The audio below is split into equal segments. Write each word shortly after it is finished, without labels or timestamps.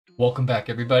Welcome back,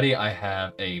 everybody. I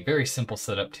have a very simple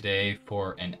setup today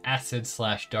for an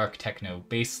acid/dark techno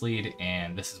bass lead,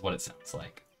 and this is what it sounds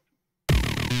like.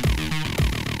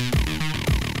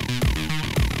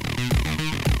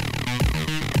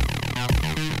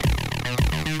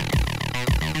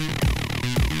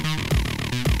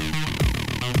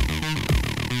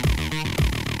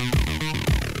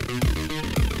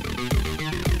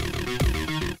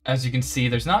 As you can see,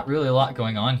 there's not really a lot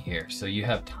going on here, so you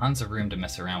have tons of room to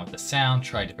mess around with the sound,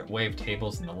 try different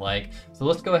wavetables and the like. So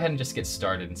let's go ahead and just get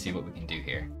started and see what we can do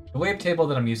here. The wavetable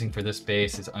that I'm using for this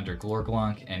bass is under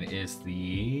Glorglunk and is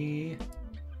the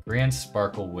Grand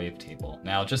Sparkle wavetable.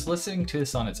 Now, just listening to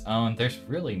this on its own, there's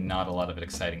really not a lot of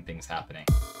exciting things happening.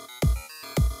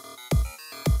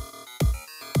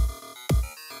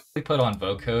 We put on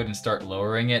vocode and start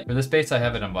lowering it. For this bass, I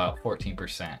have it on about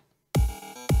 14%.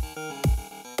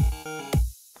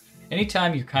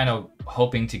 Anytime you're kind of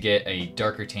hoping to get a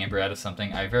darker timbre out of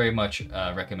something, I very much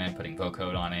recommend putting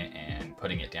vocode on it and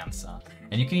putting it down some.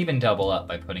 And you can even double up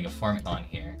by putting a formant on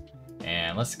here.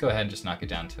 And let's go ahead and just knock it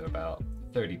down to about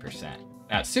 30%.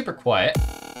 Now it's super quiet.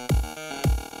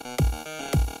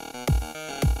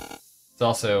 It's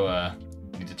also,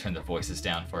 you need to turn the voices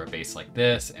down for a bass like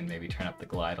this and maybe turn up the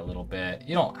glide a little bit.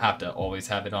 You don't have to always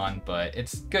have it on, but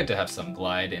it's good to have some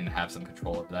glide and have some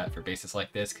control over that for basses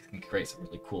like this. It can create some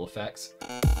really cool effects.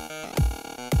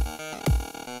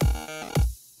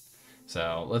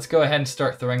 So let's go ahead and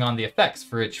start throwing on the effects.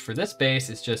 For this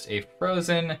bass, it's just a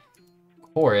frozen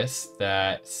chorus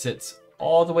that sits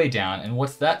all the way down, and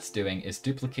what that's doing is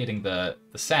duplicating the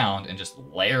sound and just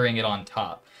layering it on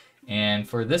top. And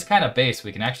for this kind of bass,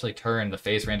 we can actually turn the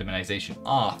phase randomization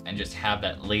off and just have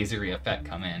that lasery effect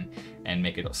come in and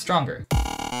make it stronger.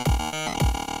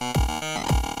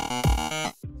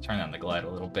 Turn down the glide a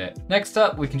little bit. Next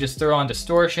up, we can just throw on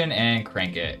distortion and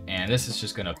crank it. And this is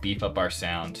just gonna beef up our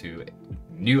sound to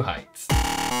new heights.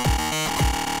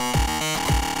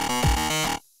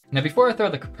 Now before I throw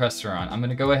the compressor on, I'm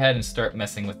gonna go ahead and start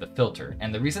messing with the filter.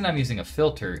 And the reason I'm using a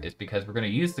filter is because we're gonna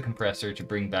use the compressor to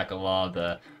bring back a lot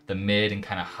of the mid and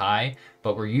kind of high,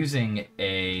 but we're using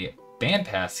a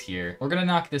bandpass here. We're gonna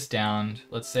knock this down,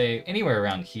 let's say anywhere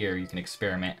around here you can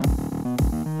experiment.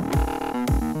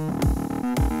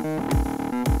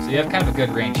 So you have kind of a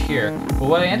good range here. But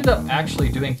what I ended up actually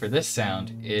doing for this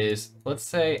sound is, let's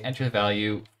say enter the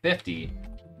value 50.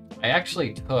 I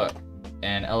actually took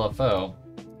an LFO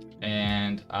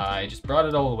and I just brought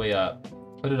it all the way up,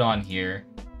 put it on here,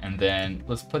 and then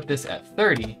let's put this at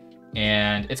 30,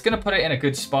 and it's gonna put it in a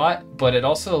good spot, but it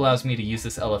also allows me to use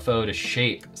this LFO to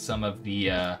shape some of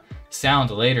the sound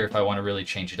later if I wanna really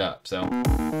change it up, so.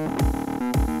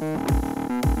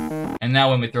 And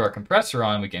now when we throw our compressor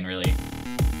on, we can really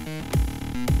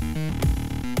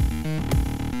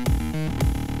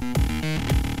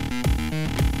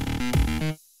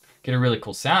get a really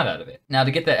cool sound out of it. Now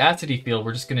to get that acidy feel,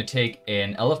 we're just gonna take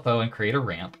an LFO and create a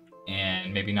ramp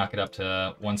and maybe knock it up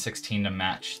to 116 to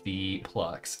match the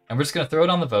plucks. And we're just gonna throw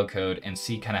it on the vocode and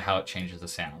see kind of how it changes the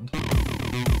sound.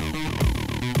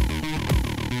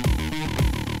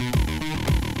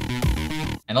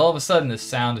 And all of a sudden, this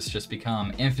sound has just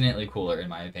become infinitely cooler in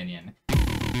my opinion.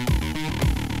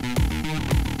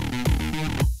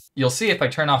 You'll see if I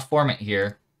turn off formant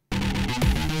here,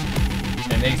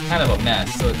 it makes kind of a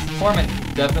mess, so it's formant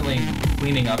definitely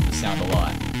cleaning up the sound a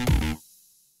lot.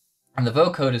 And the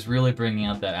vocode is really bringing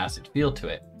out that acid feel to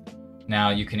it. Now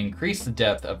you can increase the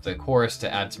depth of the chorus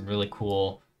to add some really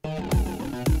cool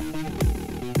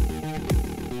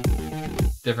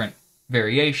different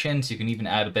variations. You can even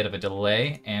add a bit of a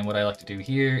delay, and what I like to do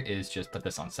here is just put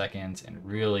this on seconds and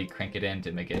really crank it in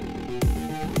to make it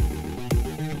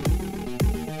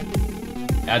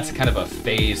adds kind of a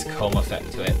phase comb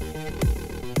effect to it.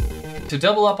 To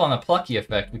double up on the plucky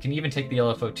effect, we can even take the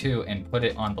LFO2 and put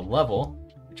it on the level,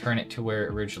 turn it to where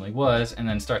it originally was, and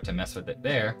then start to mess with it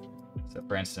there. So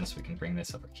for instance, we can bring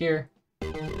this over here.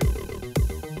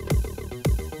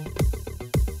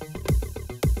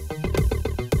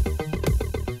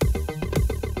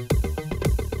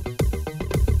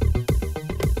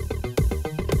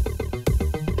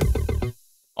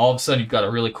 All of a sudden, you've got a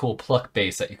really cool pluck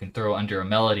bass that you can throw under a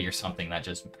melody or something that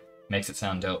just makes it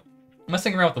sound dope.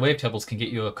 Messing around with the wavetables can get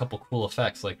you a couple cool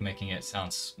effects, like making it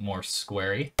sound more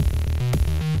squarey.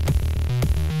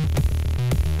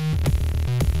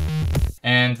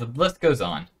 And the list goes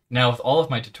on. Now with all of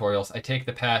my tutorials, I take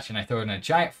the patch and I throw it in a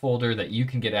giant folder that you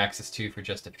can get access to for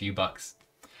just a few bucks.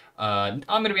 I'm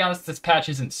gonna be honest, this patch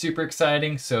isn't super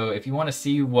exciting, so if you wanna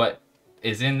see what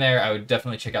is in there, I would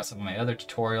definitely check out some of my other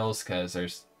tutorials, because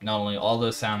there's not only all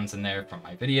those sounds in there from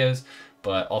my videos,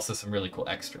 but also some really cool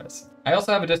extras. I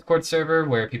also have a Discord server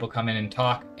where people come in and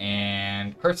talk,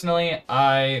 and personally,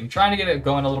 I'm trying to get it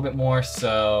going a little bit more,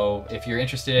 so if you're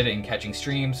interested in catching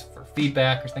streams for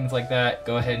feedback or things like that,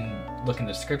 go ahead and look in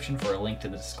the description for a link to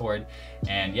the Discord,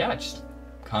 and yeah, just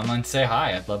come and say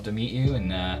hi. I'd love to meet you and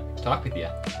talk with you.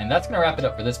 And that's gonna wrap it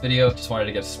up for this video. Just wanted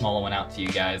to get a small one out to you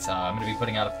guys. I'm gonna be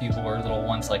putting out a few more little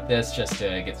ones like this just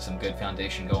to get some good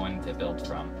foundation going to build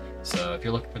from. So if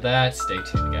you're looking for that, stay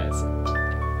tuned, guys.